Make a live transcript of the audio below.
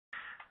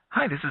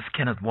Hi, this is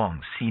Kenneth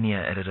Wong,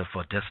 Senior Editor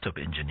for Desktop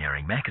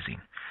Engineering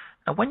Magazine.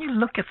 Now, when you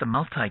look at the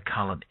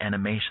multicolored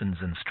animations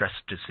and stress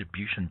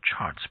distribution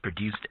charts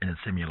produced in a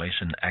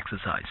simulation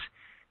exercise,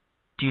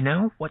 do you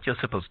know what you're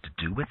supposed to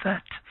do with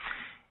that?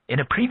 In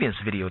a previous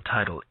video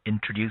titled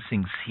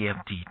Introducing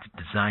CFD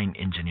to Design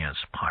Engineers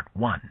Part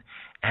 1,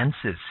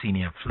 ANSYS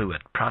Senior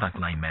Fluid Product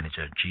Line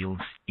Manager Gilles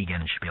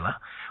Eggenspieler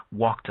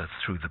walked us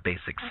through the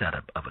basic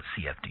setup of a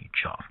CFD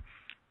job.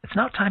 It's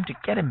now time to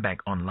get him back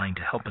online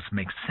to help us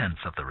make sense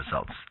of the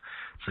results.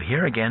 So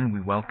here again,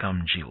 we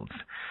welcome Gilles.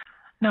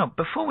 Now,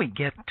 before we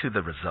get to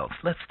the results,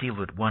 let's deal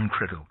with one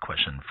critical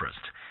question first.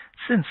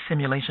 Since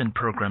simulation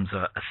programs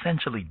are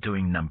essentially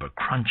doing number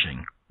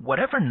crunching,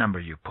 whatever number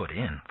you put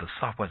in, the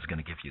software is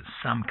going to give you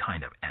some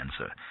kind of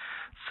answer.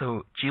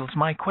 So, Gilles,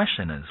 my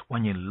question is,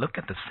 when you look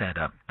at the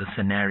setup, the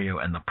scenario,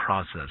 and the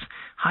process,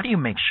 how do you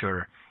make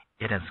sure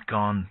it has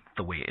gone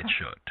the way it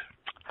should?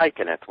 Hi,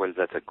 Kenneth. Well,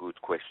 that's a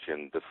good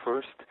question. The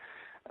first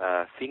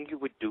thing you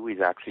would do is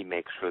actually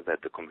make sure that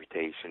the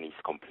computation is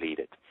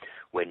completed.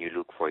 When you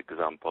look, for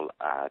example,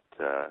 at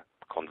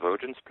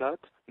convergence plot,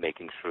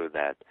 making sure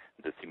that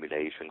the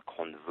simulation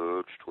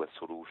converged to a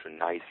solution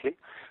nicely.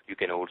 You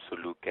can also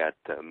look at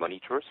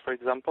monitors, for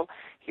example.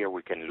 Here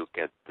we can look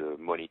at the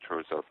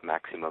monitors of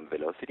maximum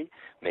velocity,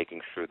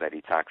 making sure that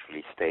it's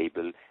actually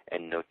stable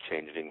and not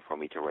changing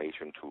from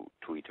iteration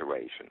to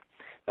iteration.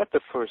 That's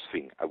the first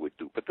thing I would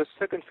do. But the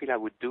second thing I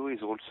would do is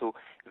also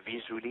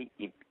visually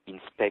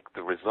inspect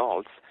the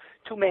results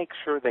to make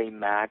sure they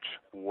match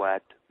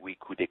what we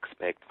could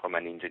expect from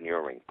an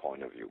engineering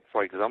point of view.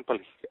 For example,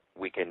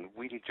 we can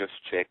really just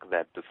check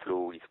that the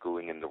flow is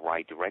going in the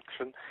right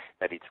direction,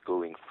 that it's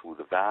going through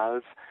the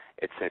valve,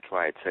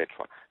 etc., etc.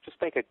 Just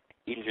make an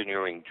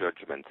engineering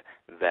judgment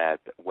that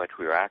what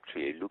we're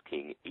actually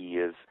looking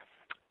is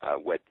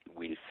what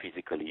will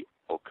physically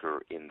occur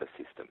in the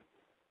system.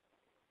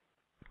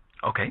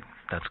 Okay,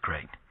 that's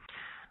great.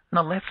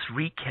 Now let's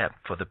recap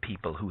for the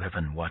people who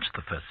haven't watched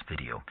the first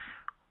video.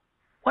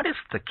 What is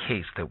the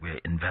case that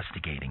we're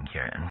investigating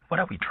here, and what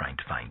are we trying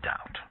to find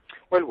out?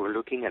 Well, we're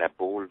looking at a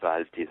ball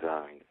valve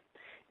design.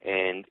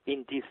 And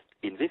in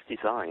this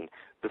design,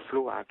 the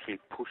flow actually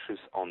pushes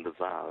on the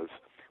valve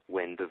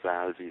when the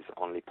valve is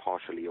only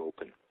partially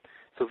open.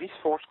 So this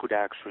force could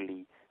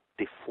actually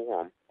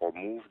deform or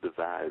move the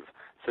valve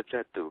such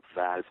that the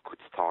valve could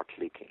start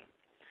leaking.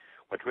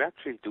 What we're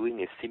actually doing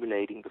is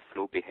simulating the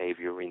flow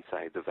behavior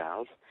inside the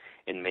valve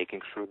and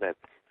making sure that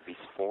these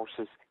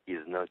forces is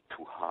not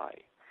too high,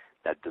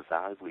 that the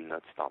valve will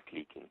not start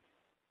leaking.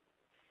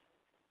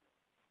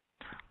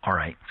 All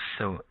right,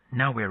 so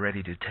now we're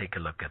ready to take a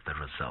look at the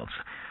results.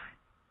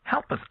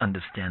 Help us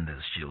understand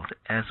this, Gilles.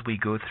 As we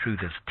go through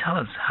this, tell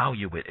us how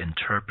you would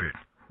interpret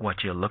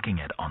what you're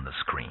looking at on the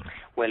screen.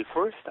 Well,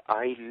 first,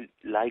 I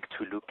like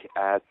to look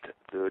at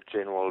the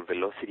general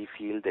velocity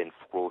field and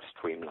flow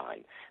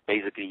streamline,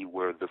 basically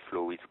where the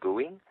flow is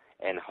going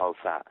and how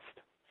fast.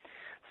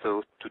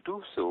 So to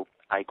do so,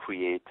 I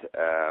create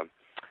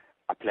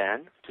a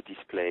plan to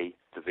display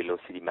the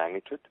velocity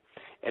magnitude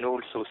and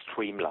also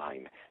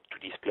streamline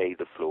to display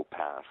the flow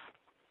path.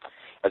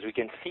 As we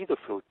can see, the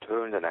flow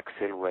turns and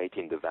accelerates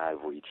in the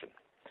valve region.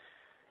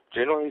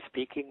 Generally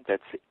speaking,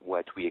 that's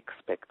what we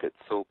expected.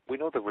 So we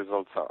know the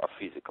results are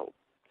physical.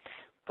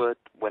 But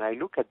when I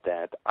look at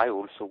that, I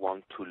also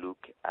want to look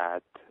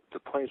at the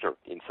pressure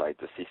inside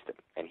the system.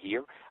 And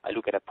here, I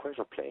look at a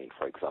pressure plane,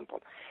 for example.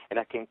 And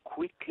I can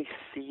quickly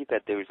see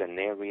that there is an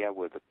area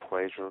where the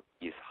pressure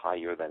is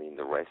higher than in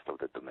the rest of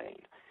the domain.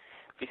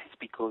 This is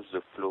because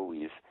the flow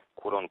is,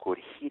 quote-unquote,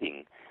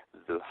 hitting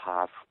the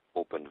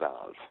half-open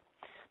valve.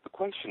 The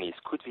question is,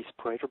 could this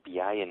pressure be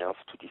high enough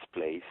to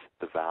displace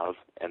the valve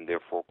and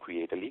therefore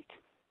create a leak?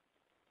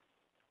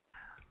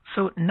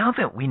 So now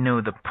that we know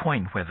the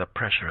point where the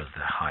pressure is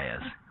the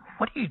highest,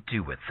 what do you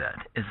do with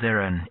that? Is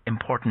there an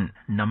important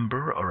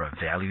number or a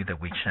value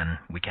that we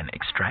can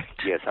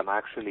extract? Yes, I'm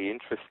actually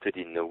interested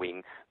in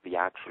knowing the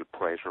actual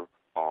pressure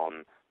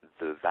on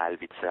the valve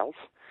itself.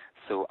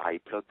 So I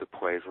plot the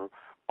pressure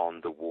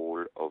on the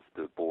wall of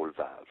the ball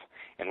valve.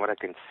 And what I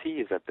can see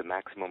is that the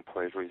maximum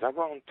pressure is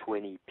around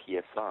 20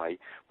 psi,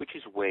 which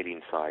is well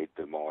inside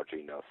the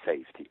margin of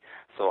safety.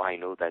 So I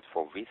know that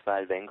for this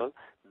valve angle,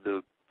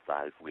 the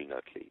valve will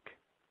not leak.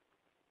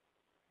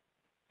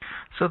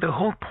 So the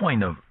whole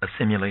point of a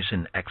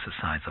simulation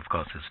exercise, of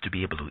course, is to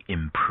be able to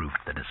improve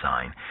the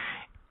design.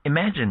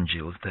 Imagine,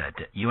 Gilles, that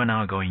you are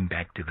now going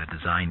back to the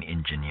design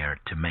engineer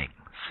to make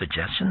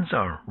suggestions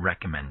or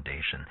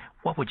recommendation.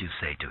 What would you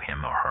say to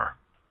him or her?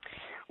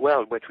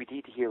 Well, what we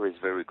did here is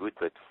very good,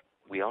 but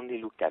we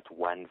only looked at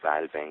one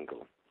valve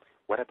angle.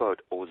 What about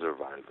other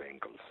valve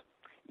angles?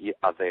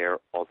 Are there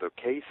other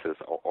cases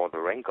or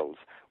other angles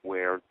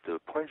where the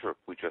pressure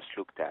we just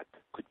looked at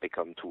could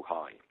become too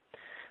high?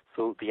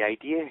 So the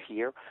idea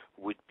here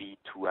would be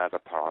to have a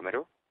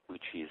parameter,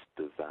 which is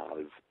the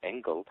valve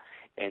angle,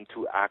 and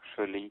to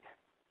actually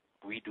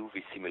redo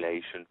the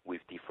simulation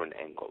with different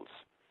angles,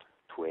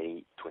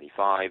 20,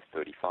 25,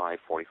 35,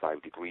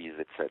 45 degrees,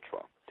 etc.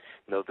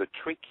 Now the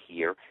trick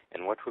here,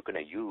 and what we're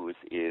going to use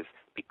is,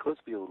 because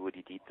we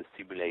already did the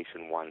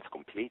simulation once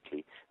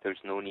completely, there's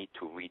no need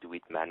to redo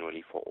it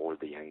manually for all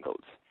the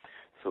angles.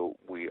 So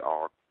we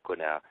are going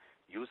to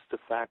use the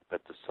fact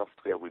that the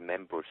software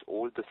remembers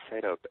all the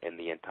setup and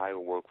the entire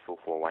workflow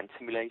for one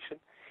simulation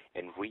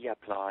and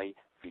reapply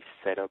this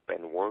setup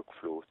and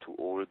workflow to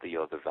all the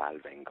other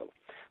valve angles,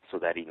 so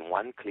that in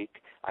one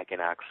click we can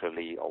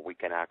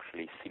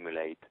actually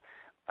simulate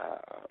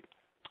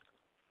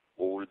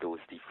all those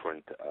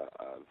different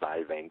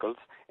valve angles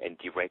and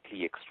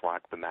directly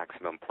extract the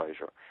maximum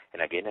pressure.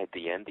 And again, at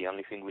the end, the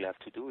only thing we'll have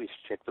to do is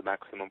check the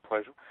maximum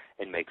pressure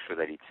and make sure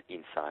that it's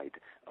inside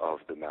of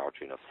the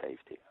margin of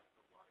safety.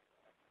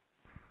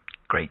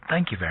 Great.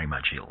 Thank you very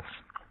much, Gilles.